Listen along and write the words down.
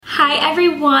Hi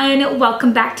everyone,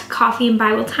 welcome back to Coffee and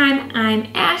Bible Time. I'm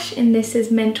Ash and this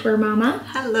is Mentor Mama.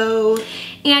 Hello.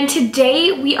 And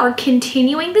today we are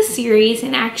continuing the series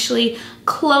and actually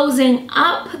closing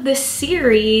up the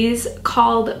series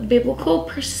called Biblical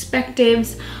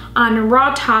Perspectives on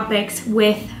Raw Topics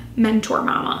with Mentor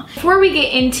Mama. Before we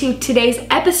get into today's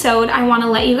episode, I want to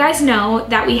let you guys know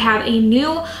that we have a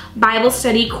new Bible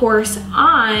study course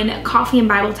on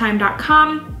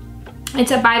coffeeandbibletime.com.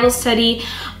 It's a Bible study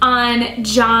on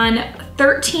John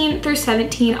 13 through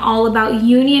 17, all about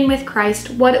union with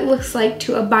Christ, what it looks like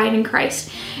to abide in Christ,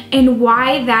 and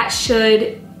why that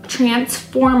should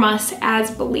transform us as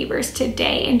believers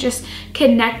today and just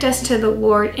connect us to the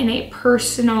Lord in a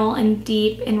personal and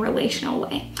deep and relational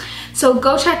way. So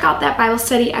go check out that Bible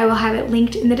study. I will have it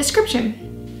linked in the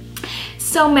description.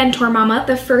 So Mentor Mama,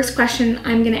 the first question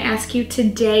I'm going to ask you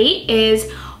today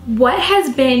is, what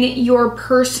has been your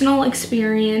personal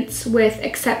experience with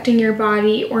accepting your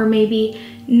body, or maybe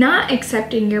not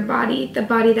accepting your body, the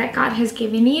body that God has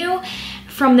given you,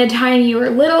 from the time you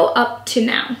were little up to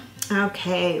now?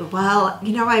 Okay, well,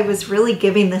 I was really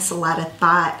giving this a lot of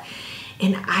thought,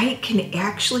 and I can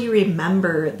actually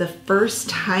remember the first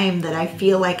time that I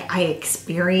feel like I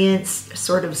experienced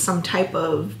sort of some type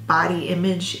of body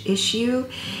image issue.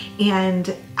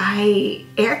 And I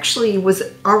actually was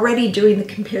already doing the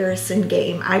comparison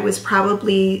game. I was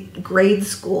probably grade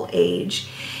school age.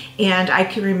 And I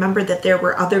can remember that there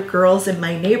were other girls in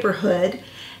my neighborhood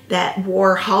that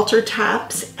wore halter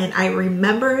tops. And I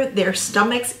remember their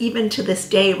stomachs, even to this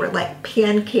day, were like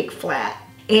pancake flat.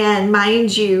 And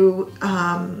mind you,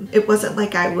 it wasn't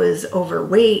like I was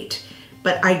overweight,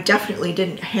 but I definitely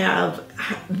didn't have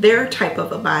their type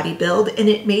of a body build, and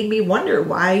it made me wonder,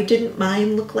 why didn't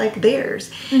mine look like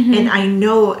theirs? Mm-hmm. And I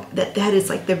know that is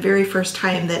like the very first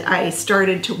time that I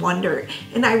started to wonder.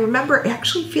 And I remember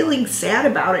actually feeling sad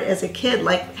about it as a kid,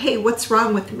 like, hey, what's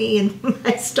wrong with me and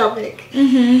my stomach?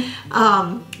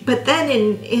 Mm-hmm. But then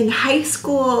in high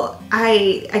school,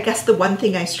 I guess the one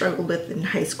thing I struggled with in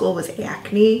high school was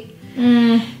acne.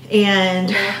 And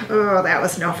that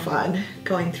was no fun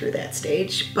going through that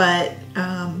stage, but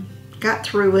got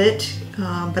through it.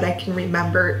 But I can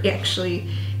remember actually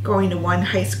going to one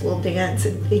high school dance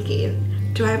and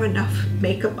thinking, do I have enough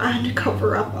makeup on to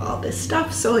cover up all this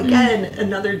stuff? So again,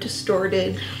 another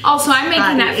distorted Also, I'm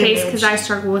making that face image. because I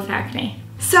struggle with acne.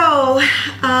 So,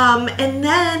 and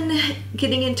then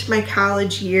getting into my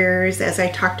college years, as I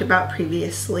talked about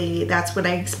previously, that's when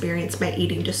I experienced my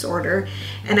eating disorder.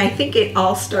 And I think it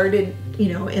all started,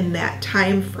 in that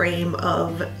time frame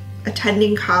of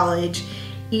attending college,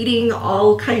 eating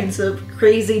all kinds of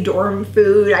crazy dorm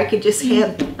food. I could just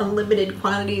have unlimited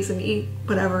quantities and eat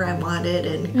whatever I wanted.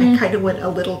 And I kind of went a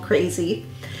little crazy.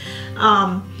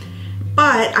 But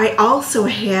I also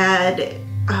had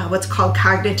what's called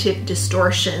cognitive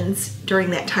distortions during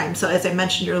that time. So as I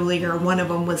mentioned earlier, one of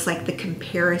them was like the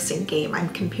comparison game. I'm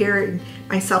comparing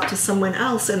myself to someone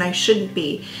else and I shouldn't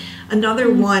be.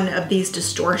 Another one of these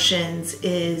distortions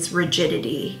is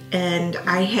rigidity. And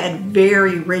I had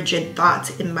very rigid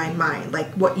thoughts in my mind, like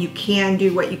what you can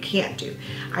do, what you can't do.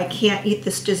 I can't eat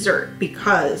this dessert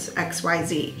because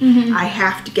XYZ. Mm-hmm. I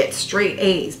have to get straight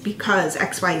A's because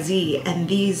XYZ. And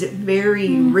these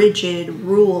very rigid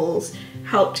rules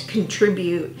helped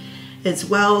contribute as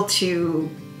well to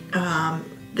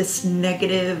this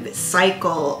negative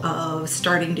cycle of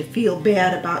starting to feel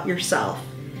bad about yourself.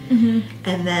 Mm-hmm.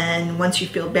 And then once you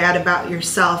feel bad about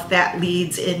yourself, that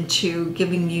leads into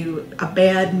giving you a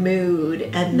bad mood.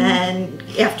 And then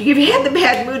after you've had the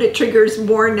bad mood, it triggers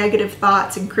more negative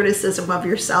thoughts and criticism of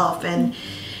yourself. And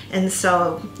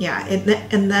so, yeah,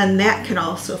 and then that can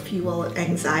also fuel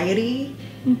anxiety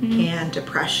and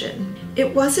depression.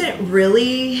 It wasn't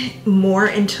really more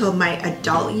until my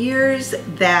adult years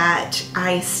that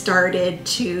I started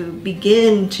to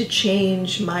begin to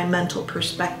change my mental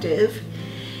perspective.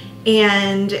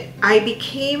 And I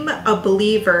became a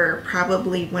believer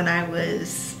probably when I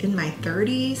was in my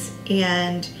 30s.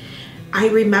 And I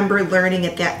remember learning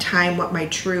at that time what my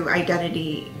true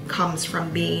identity comes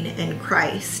from being in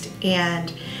Christ.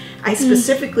 And I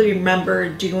specifically remember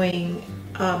doing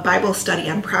a Bible study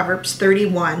on Proverbs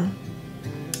 31.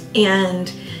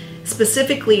 And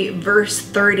specifically verse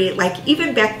 30, like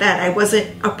even back then I wasn't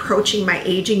approaching my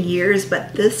aging years,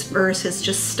 but this verse has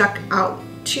just stuck out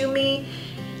to me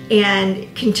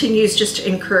and continues just to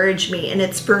encourage me. And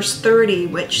it's verse 30,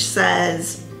 which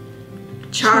says,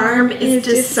 charm is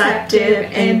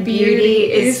deceptive and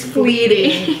beauty is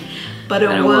fleeting, but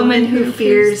a woman who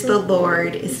fears the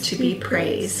Lord is to be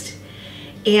praised.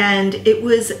 And it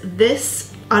was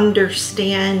this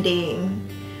understanding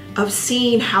of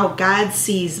seeing how God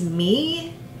sees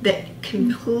me that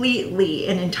completely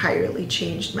and entirely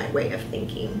changed my way of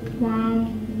thinking. Wow.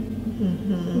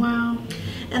 Wow.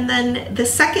 And then the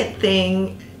second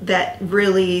thing that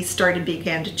really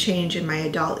began to change in my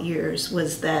adult years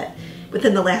was that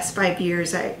within the last 5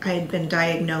 years, I had been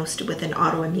diagnosed with an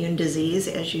autoimmune disease,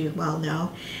 as you well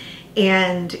know.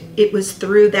 And it was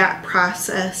through that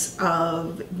process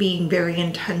of being very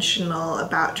intentional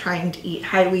about trying to eat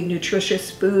highly nutritious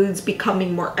foods,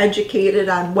 becoming more educated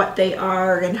on what they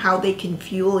are and how they can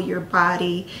fuel your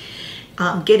body,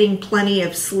 getting plenty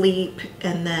of sleep,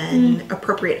 and then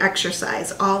appropriate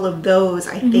exercise. All of those,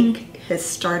 I think, has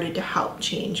started to help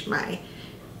change my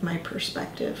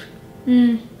perspective.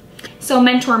 So,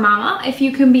 Mentor Mama, if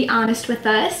you can be honest with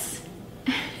us,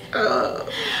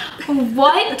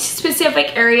 what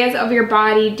specific areas of your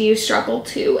body do you struggle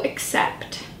to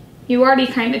accept? You already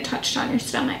kind of touched on your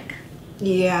stomach.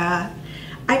 Yeah.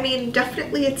 I mean,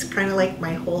 definitely it's kind of like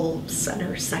my whole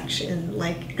center section.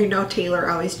 Like, I know Taylor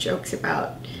always jokes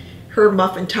about her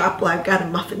muffin top. Well, I've got a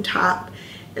muffin top,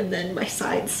 and then my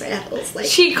side saddles. Like,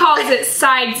 she calls it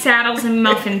side saddles and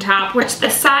muffin top, which the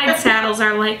side saddles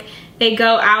are like, they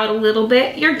go out a little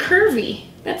bit. You're curvy.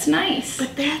 That's nice.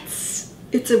 But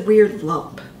it's a weird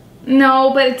lump.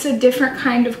 No, but it's a different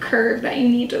kind of curve that you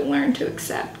need to learn to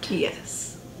accept.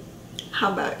 Yes.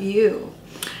 How about you?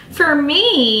 For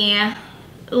me,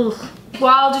 well,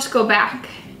 I'll just go back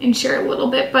and share a little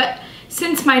bit, but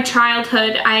since my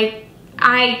childhood, I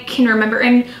can remember,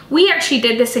 and we actually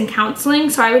did this in counseling,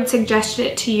 so I would suggest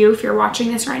it to you if you're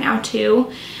watching this right now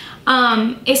too,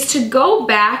 is to go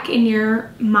back in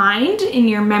your mind, in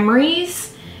your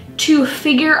memories, to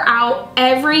figure out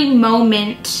every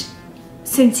moment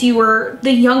since you were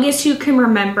the youngest you can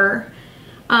remember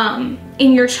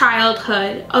in your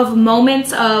childhood of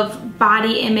moments of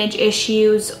body image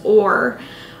issues, or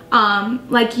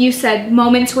like you said,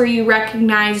 moments where you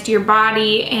recognized your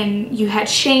body and you had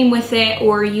shame with it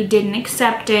or you didn't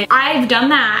accept it. I've done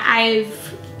that.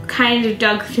 I've kind of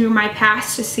dug through my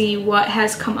past to see what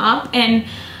has come up, and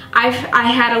I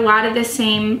had a lot of the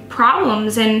same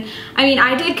problems. And I mean,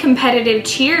 I did competitive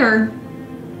cheer,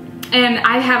 and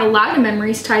I have a lot of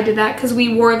memories tied to that because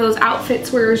we wore those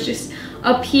outfits where it was just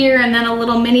up here and then a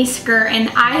little mini skirt, and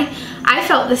I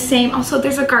felt the same. Also,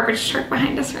 there's a garbage truck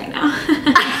behind us right now.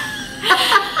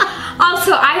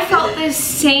 Also, I felt the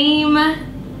same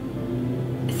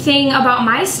thing about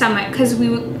my stomach because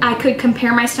I could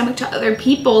compare my stomach to other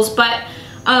people's, but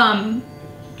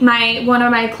one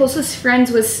of my closest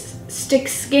friends was stick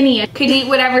skinny, could eat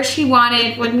whatever she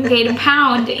wanted, wouldn't gain a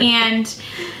pound. And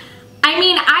I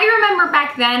mean, I remember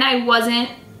back then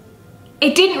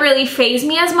it didn't really faze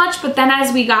me as much, but then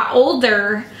as we got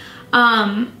older,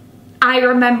 I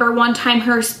remember one time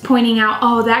her pointing out,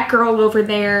 oh, that girl over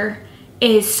there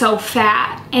is so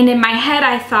fat. And in my head,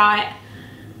 I thought,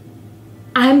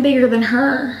 I'm bigger than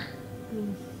her.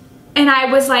 And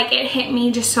I was like, it hit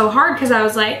me just so hard because I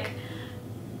was like,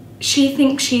 she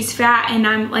thinks she's fat and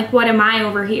I'm like, what am I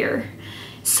over here?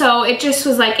 So it just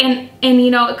was like, and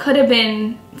you know, it could have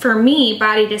been for me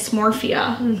body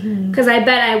dysmorphia because I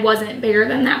bet I wasn't bigger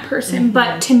than that person,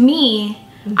 but to me,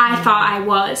 I thought I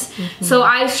was. So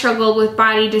I struggled with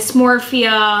body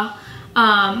dysmorphia,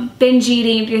 binge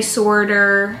eating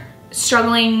disorder,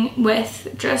 struggling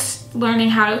with just learning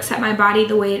how to accept my body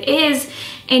the way it is.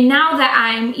 And now that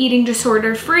I'm eating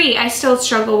disorder free, I still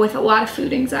struggle with a lot of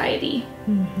food anxiety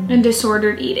and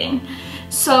disordered eating.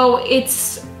 So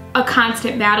it's a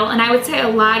constant battle. And I would say a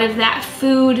lot of that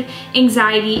food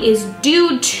anxiety is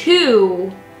due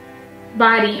to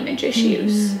body image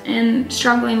issues and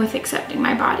struggling with accepting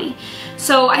my body.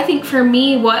 So I think for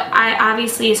me, what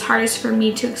obviously is hardest for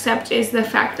me to accept is the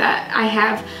fact that I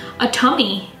have a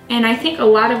tummy. And I think a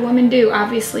lot of women do,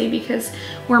 obviously, because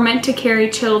we're meant to carry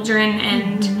children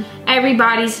and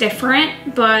everybody's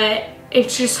different, but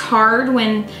it's just hard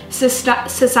when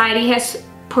society has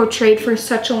portrayed for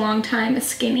such a long time as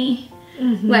skinny.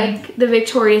 Like the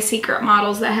Victoria's Secret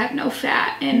models that have no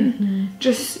fat, and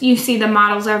just you see the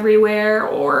models everywhere,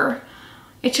 or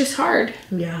it's just hard.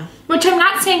 Yeah. Which I'm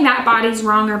not saying that body's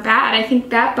wrong or bad. I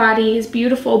think that body is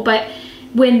beautiful, but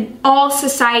when all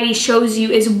society shows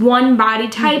you is one body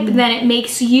type, then it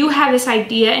makes you have this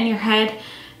idea in your head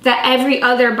that every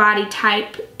other body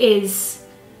type is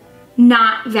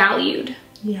not valued.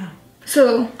 Yeah.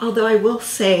 So, although I will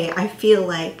say, I feel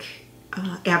like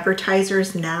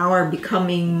advertisers now are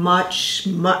becoming much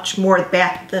more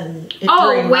that than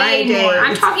during my day. More.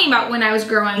 I'm talking about when I was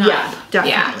growing up. Yeah,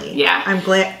 definitely. Yeah. I'm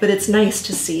glad, but it's nice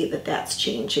to see that that's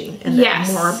changing and that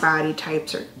more body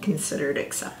types are considered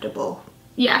acceptable.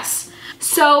 Yes.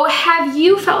 So have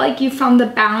you felt like you found the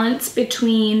balance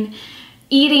between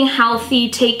eating healthy,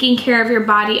 taking care of your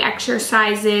body,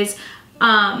 exercising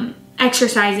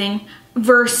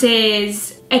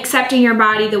versus accepting your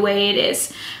body the way it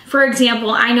is? For example,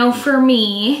 I know for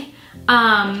me,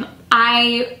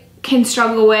 I can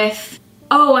struggle with,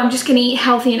 oh, I'm just gonna eat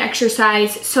healthy and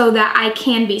exercise so that I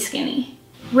can be skinny,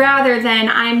 rather than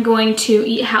I'm going to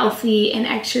eat healthy and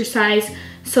exercise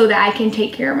so that I can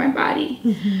take care of my body.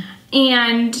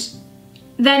 And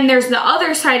then there's the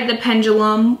other side of the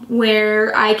pendulum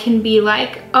where I can be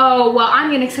like, oh, well,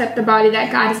 I'm gonna accept the body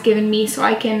that God has given me so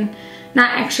I can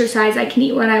not exercise, I can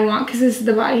eat what I want because this is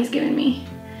the body He's given me.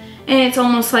 And it's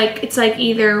almost like, it's like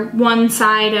either one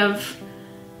side of,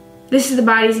 this is the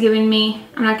body He's given me,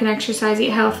 I'm not gonna exercise,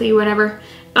 eat healthy, whatever.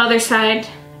 The other side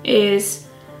is,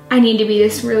 I need to be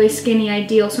this really skinny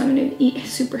ideal, so I'm gonna eat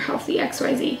super healthy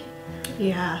XYZ.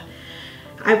 Yeah.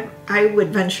 I would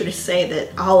venture to say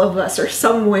that all of us are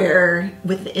somewhere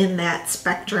within that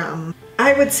spectrum.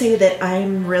 I would say that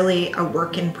I'm really a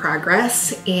work in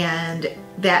progress, and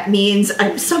that means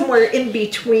I'm somewhere in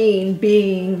between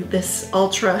being this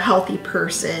ultra healthy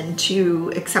person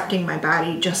to accepting my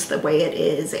body just the way it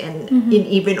is. And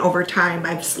even over time,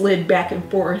 I've slid back and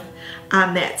forth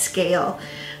on that scale.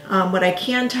 What I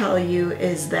can tell you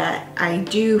is that I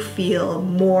do feel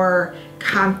more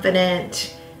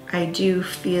confident. I do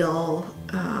feel,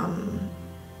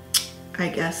 I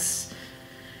guess,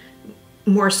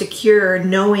 more secure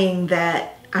knowing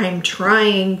that I'm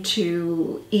trying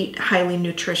to eat highly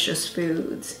nutritious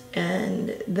foods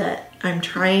and that I'm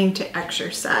trying to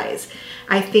exercise.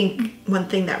 I think one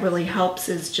thing that really helps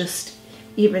is just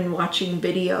even watching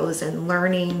videos and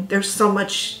learning. There's so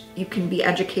much you can be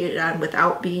educated on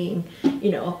without being,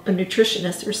 you know, a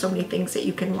nutritionist. There's so many things that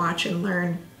you can watch and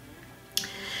learn.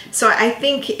 So I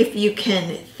think if you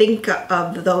can think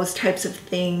of those types of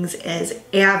things as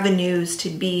avenues to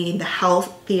being the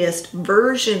healthiest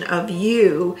version of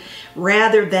you,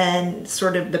 rather than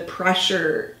sort of the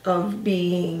pressure of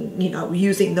being, you know,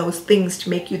 using those things to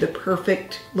make you the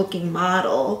perfect looking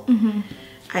model,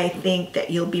 I think that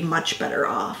you'll be much better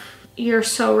off. You're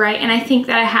so right. And I think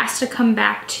that it has to come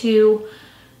back to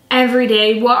every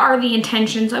day, what are the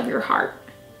intentions of your heart?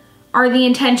 Are the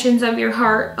intentions of your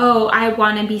heart, oh, I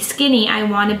want to be skinny, I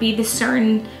want to be this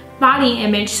certain body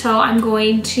image, so I'm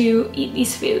going to eat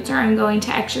these foods, or I'm going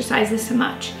to exercise this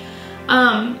much?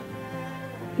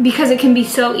 Because it can be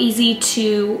so easy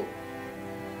to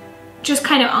just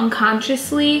kind of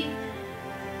unconsciously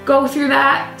go through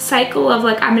that cycle of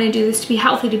like, I'm going to do this to be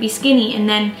healthy, to be skinny, and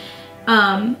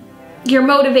then your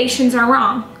motivations are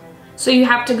wrong. So you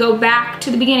have to go back to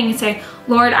the beginning and say,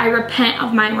 Lord, I repent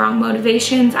of my wrong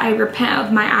motivations. I repent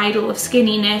of my idol of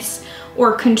skinniness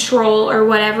or control or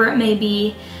whatever it may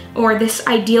be, or this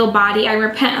ideal body. I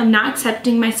repent of not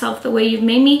accepting myself the way you've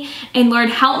made me. And Lord,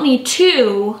 help me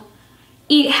to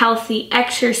eat healthy,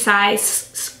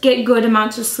 exercise, get good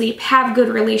amounts of sleep, have good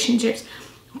relationships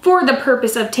for the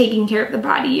purpose of taking care of the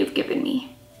body you've given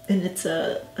me. And it's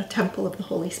a temple of the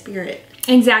Holy Spirit.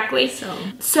 Exactly.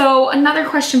 So another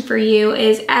question for you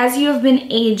is, as you have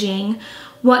been aging,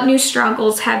 what new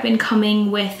struggles have been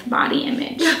coming with body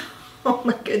image? Oh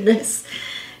my goodness.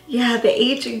 Yeah, the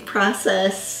aging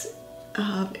process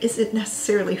isn't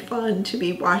necessarily fun to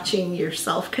be watching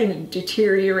yourself kind of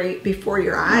deteriorate before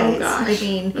your eyes. Oh gosh. I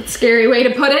mean, that's a scary way to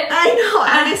put it. I know,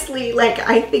 honestly, like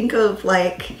I think of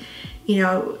like, you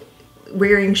know,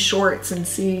 wearing shorts and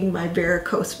seeing my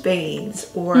varicose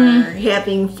veins, or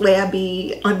having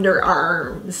flabby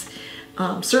underarms,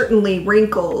 certainly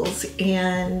wrinkles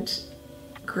and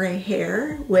gray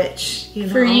hair, which, you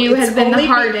know, for you has been the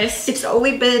hardest. It's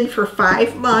only been for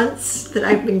 5 months that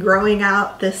I've been growing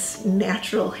out this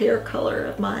natural hair color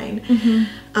of mine.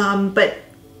 But,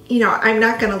 you know, I'm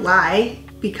not gonna lie,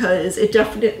 because it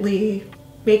definitely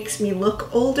makes me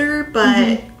look older,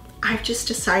 but I've just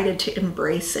decided to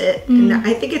embrace it. And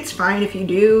I think it's fine if you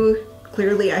do.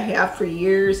 Clearly I have for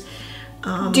years.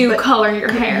 Color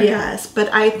your hair. Yes,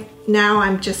 but now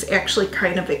I'm just actually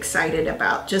kind of excited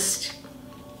about just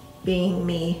being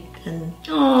me and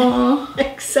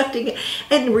accepting it.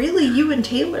 And really, you and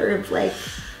Taylor have like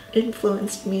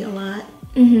influenced me a lot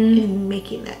in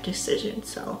making that decision.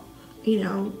 So, you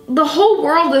know, the whole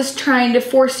world is trying to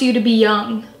force you to be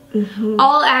young.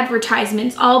 All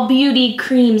advertisements, all beauty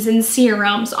creams and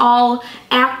serums, all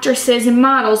actresses and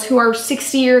models who are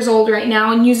 60 years old right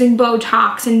now and using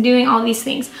Botox and doing all these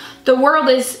things. The world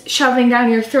is shoving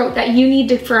down your throat that you need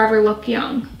to forever look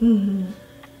young.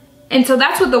 And so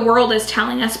that's what the world is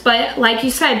telling us. But like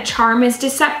you said, charm is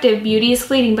deceptive, beauty is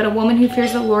fleeting, but a woman who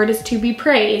fears the Lord is to be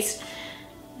praised.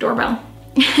 Doorbell.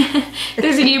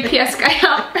 There's a UPS guy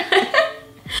out.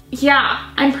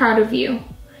 Yeah, I'm proud of you.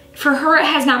 For her, it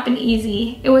has not been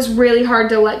easy. It was really hard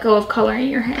to let go of coloring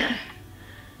your hair.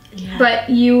 Yeah. But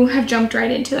you have jumped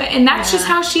right into it. And that's just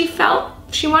how she felt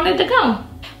she wanted to go.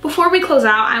 Before we close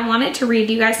out, I wanted to read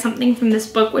you guys something from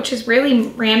this book, which is really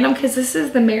random because this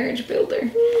is The Marriage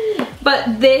Builder.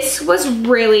 But this was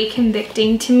really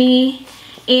convicting to me.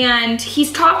 And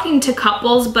he's talking to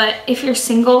couples, but if you're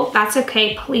single, that's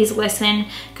okay. Please listen,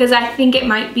 because I think it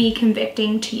might be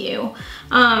convicting to you.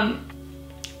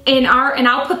 And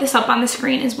I'll put this up on the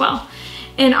screen as well.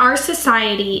 In our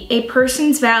society, a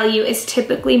person's value is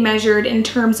typically measured in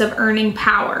terms of earning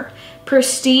power,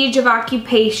 prestige of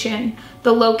occupation,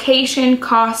 the location,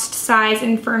 cost, size,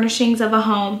 and furnishings of a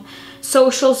home,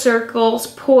 social circles,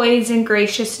 poise and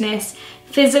graciousness,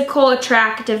 physical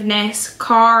attractiveness,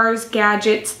 cars,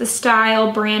 gadgets, the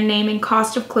style, brand name, and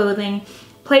cost of clothing,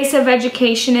 place of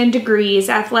education and degrees,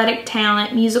 athletic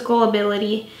talent, musical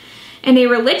ability. In a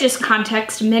religious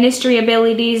context, ministry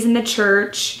abilities in the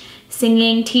church,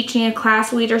 singing, teaching a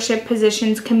class, leadership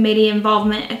positions, committee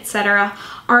involvement, etc.,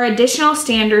 are additional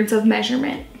standards of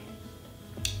measurement.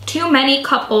 Too many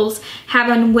couples have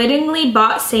unwittingly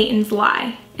bought Satan's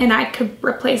lie. And I could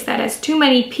replace that as too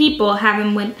many people have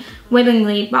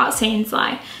unwittingly bought Satan's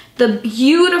lie. The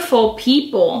beautiful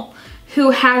people who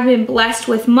have been blessed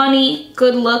with money,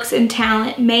 good looks, and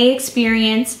talent may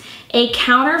experience a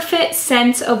counterfeit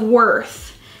sense of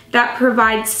worth that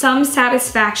provides some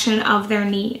satisfaction of their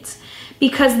needs.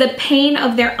 Because the pain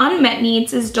of their unmet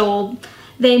needs is dulled,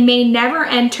 they may never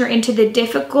enter into the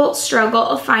difficult struggle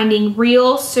of finding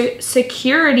real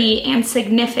security and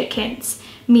significance,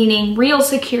 meaning real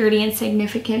security and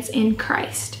significance in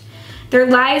Christ. Their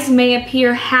lives may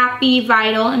appear happy,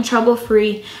 vital, and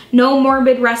trouble-free, no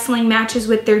morbid wrestling matches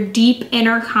with their deep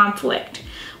inner conflict.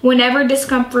 Whenever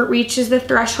discomfort reaches the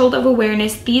threshold of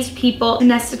awareness, these people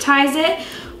anesthetize it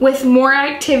with more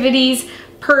activities,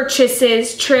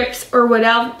 purchases, trips, or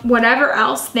whatever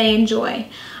else they enjoy.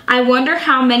 I wonder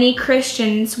how many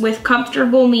Christians with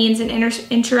comfortable means and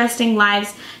interesting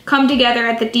lives come together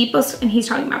at the deepest, and he's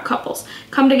talking about couples,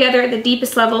 come together at the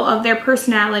deepest level of their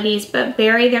personalities, but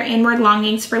bury their inward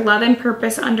longings for love and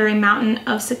purpose under a mountain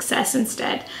of success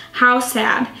instead. How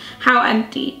sad, how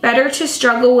empty. Better to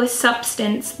struggle with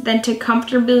substance than to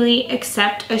comfortably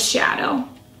accept a shadow.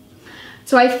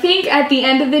 So I think at the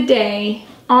end of the day,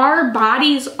 our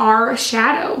bodies are a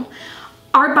shadow.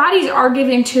 Our bodies are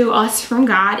given to us from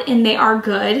God, and they are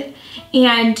good,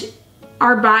 and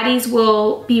our bodies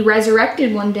will be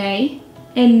resurrected one day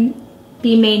and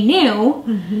be made new.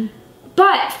 Mm-hmm.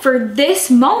 But for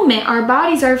this moment, our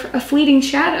bodies are a fleeting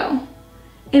shadow,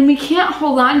 and we can't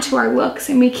hold on to our looks,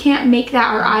 and we can't make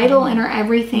that our idol and our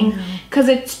everything, because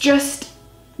it's just,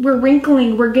 we're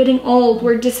wrinkling, we're getting old,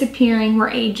 we're disappearing, we're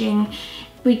aging.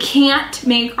 We can't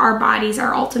make our bodies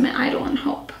our ultimate idol and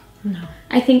hope. No.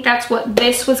 I think that's what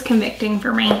this was convicting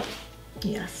for me.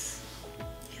 Yes.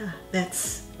 Yeah,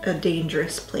 that's a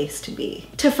dangerous place to be.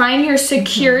 To find your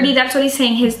security, that's what he's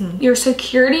saying, your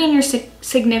security and your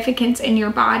significance in your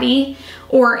body,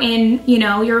 or in,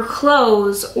 your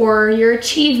clothes, or your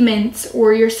achievements,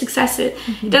 or your successes.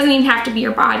 It doesn't even have to be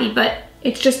your body, but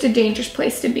it's just a dangerous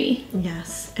place to be.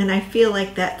 Yes, and I feel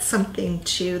like that's something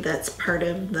too that's part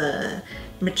of the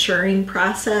maturing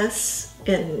process.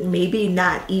 And maybe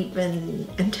not even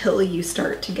until you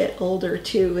start to get older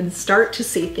too and start to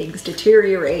see things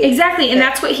deteriorate. Exactly, and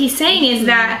that's what he's saying is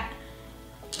that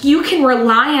you can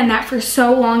rely on that for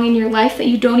so long in your life that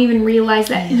you don't even realize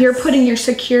that you're putting your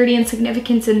security and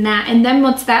significance in that. And then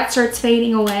once that starts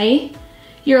fading away,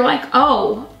 you're like,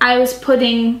 oh, I was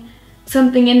putting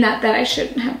something in that I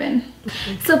shouldn't have been.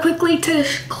 So quickly to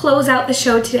close out the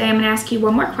show today, I'm gonna ask you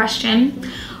one more question.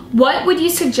 What would you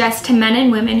suggest to men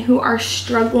and women who are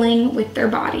struggling with their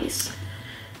bodies?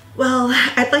 Well,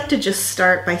 I'd like to just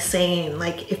start by saying,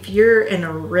 if you're in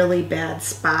a really bad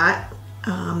spot,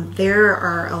 there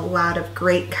are a lot of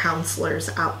great counselors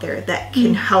out there that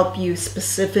can help you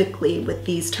specifically with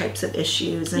these types of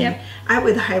issues. And I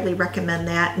would highly recommend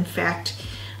that. In fact,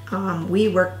 we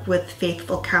work with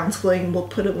Faithful Counseling. We'll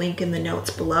put a link in the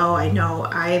notes below. I know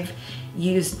I've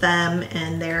used them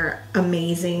and they're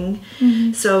amazing.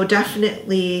 So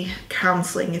definitely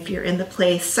counseling if you're in the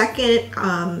place. Second,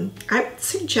 I would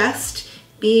suggest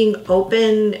being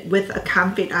open with a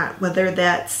confidant, whether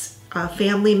that's a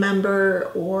family member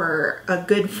or a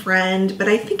good friend. But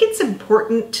I think it's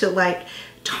important to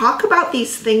talk about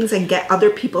these things and get other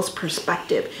people's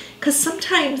perspective. Because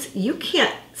sometimes you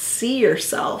can't see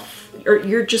yourself, or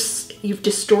you've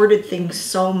distorted things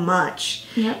so much.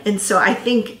 Yep. And so I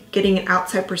think getting an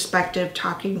outside perspective,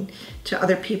 talking to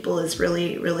other people is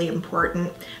really, really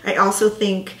important. I also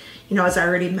think, you know, as I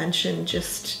already mentioned,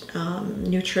 just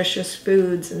nutritious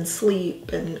foods and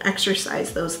sleep and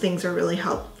exercise, those things are really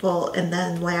helpful. And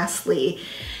then lastly,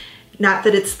 not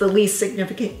that it's the least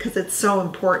significant because it's so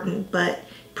important, but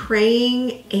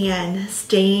praying and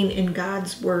staying in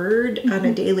God's word on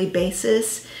a daily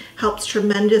basis helps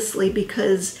tremendously,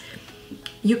 because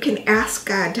you can ask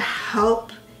God to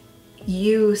help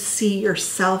you see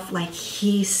yourself like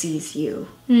he sees you.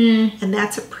 And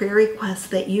that's a prayer request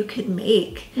that you can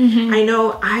make. I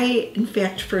know in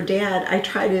fact, for Dad, I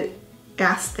try to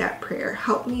ask that prayer.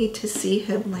 Help me to see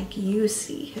him like you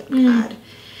see him, God.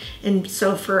 And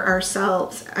so for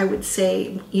ourselves, I would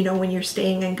say, you know, when you're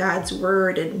staying in God's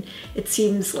word and it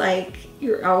seems like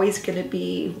you're always going to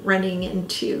be running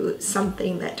into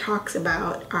something that talks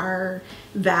about our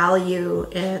value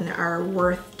and our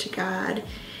worth to God.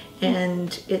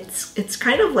 And it's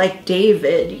kind of like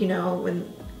David, you know,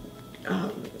 when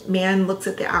man looks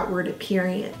at the outward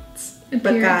appearance,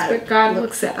 but God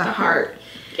looks at the heart.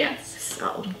 Yes.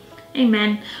 So,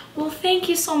 amen. Well, thank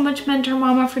you so much, Mentor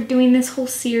Mama, for doing this whole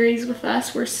series with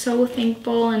us. We're so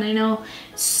thankful, and I know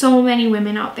so many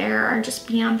women out there are just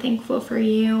beyond thankful for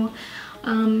you.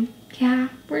 Yeah,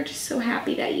 we're just so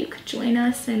happy that you could join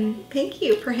us. And thank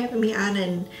you for having me on,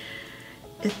 and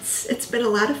it's been a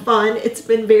lot of fun. It's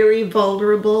been very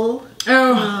vulnerable,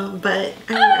 but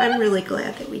I'm really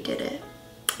glad that we did it.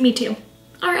 Me too.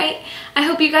 All right, I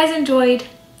hope you guys enjoyed.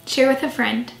 Share with a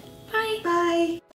friend.